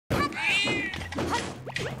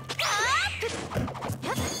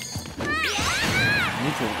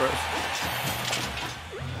Mutual growth.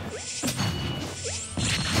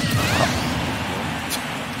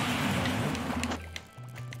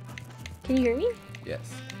 Can you hear me?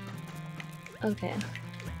 Yes. Okay.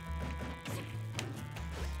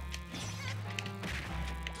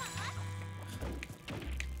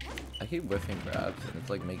 I keep whiffing grabs, and it's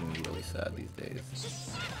like making me really sad these days.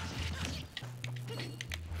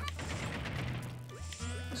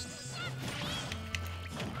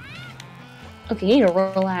 Okay, you need to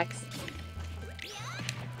relax.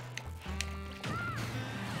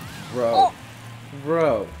 Bro. Oh.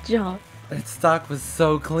 Bro. John. That stock was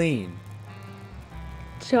so clean.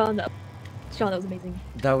 John, that was amazing.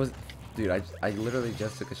 That was... Dude, I literally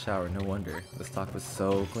just took a shower. No wonder. The stock was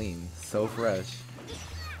so clean. So fresh.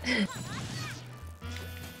 Shit,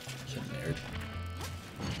 nerd.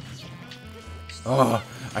 Oh,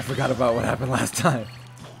 I forgot about what happened last time.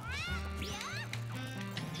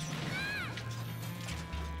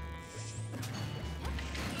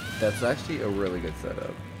 That's actually a really good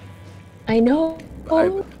setup. I know.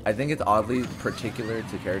 I think it's oddly particular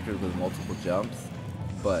to characters with multiple jumps,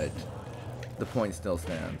 but the point still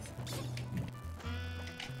stands.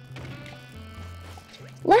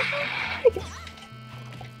 Lag!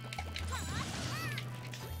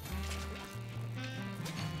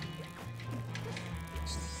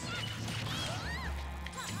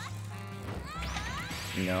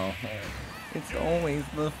 No, it's always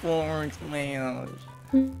the forward smash.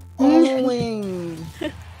 Always.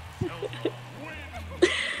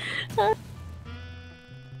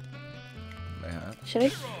 Should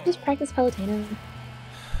I just practice Palutena?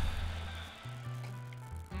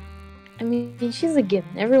 I mean, she's a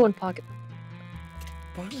given. Everyone pocket.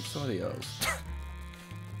 Pocket somebody else.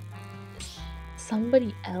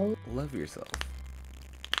 Somebody else? Love yourself.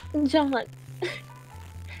 John.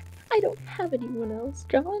 I don't have anyone else,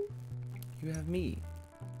 John. You have me.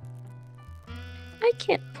 I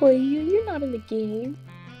can't play you. You're not in the game.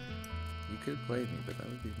 You could play me, but that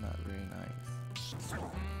would be not very nice.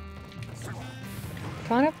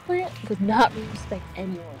 Piranha Plant does not respect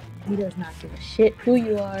anyone. He does not give a shit who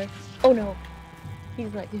you are. Oh no.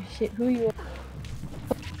 He's not give a shit who you are.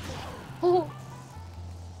 Oh.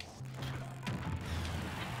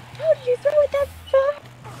 How did you throw it that far?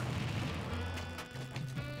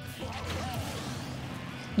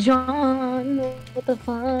 John, what the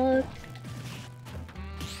fuck?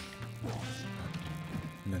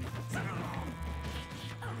 No.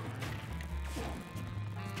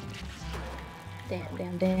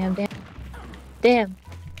 Damn.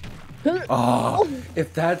 Oh,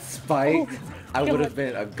 if that spiked, I would have God.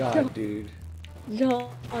 been a god, dude. John.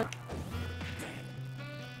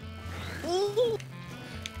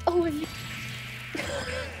 Oh, and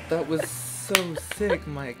That was so sick,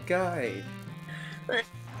 my guy. Oh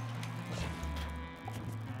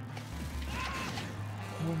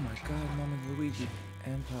my god, Mama Luigi.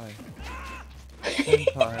 Empire.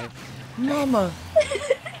 Empire. Mama!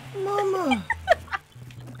 Mama!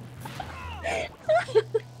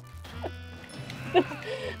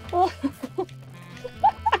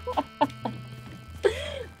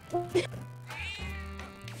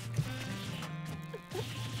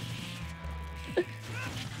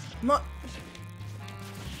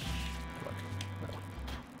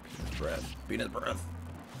 Penis breath. Penis breath.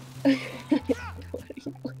 what are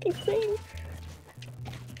you fucking saying?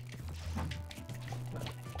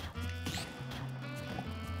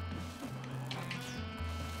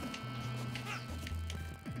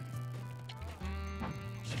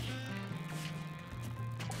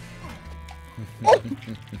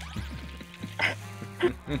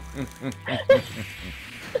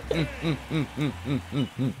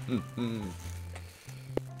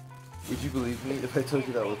 Would you believe me if I told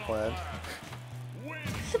you that was planned?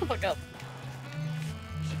 Shut the fuck up.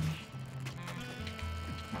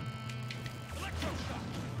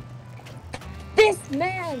 This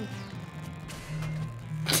man!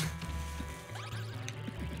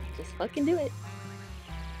 Just fucking do it.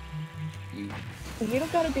 You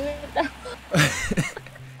don't gotta do it now.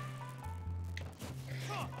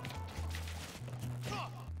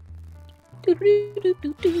 Do do do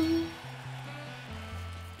do do.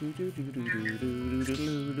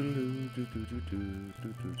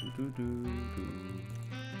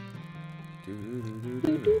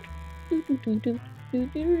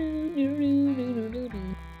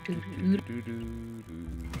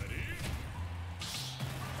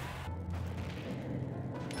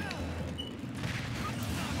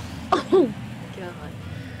 Oh god.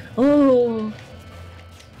 Oh.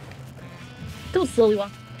 Don't slowly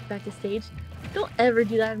walk back to stage. Don't ever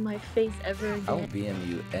do that in my face ever I'll again. BM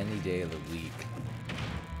you any day of the week.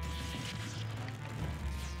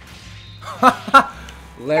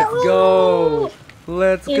 Let's go!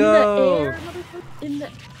 Let's In go! the air, motherfucker. In the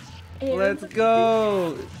air. Let's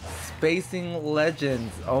go! Spacing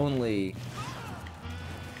legends only.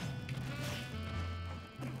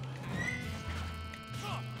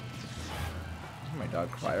 Does my dog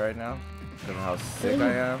cry right now? Because of how sick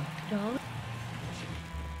I am? Dog?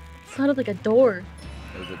 It sounded like a door.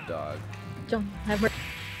 It was a dog. Don't have her.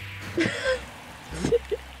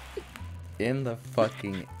 In the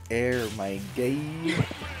fucking air, my gay.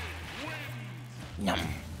 Yum.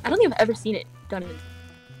 I don't think I've ever seen it done.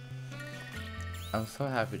 I'm so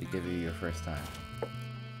happy to give you your first time.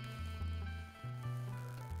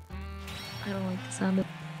 I don't like the sound of.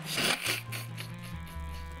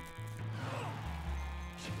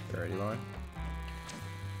 You ready, Lauren?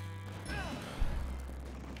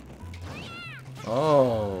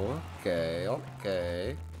 Oh, okay,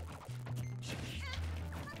 okay.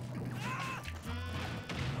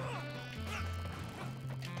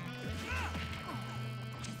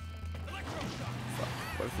 Fuck,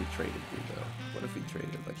 what if we traded you though? What if we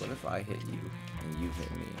traded? Like, what if I hit you and you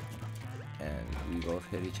hit me? And we both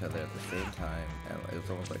hit each other at the same time, and it was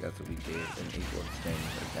almost like that's what we gave an equal exchange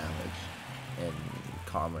of damage in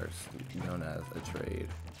commerce known as a trade.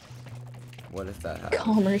 What if that happened?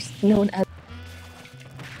 Commerce known as.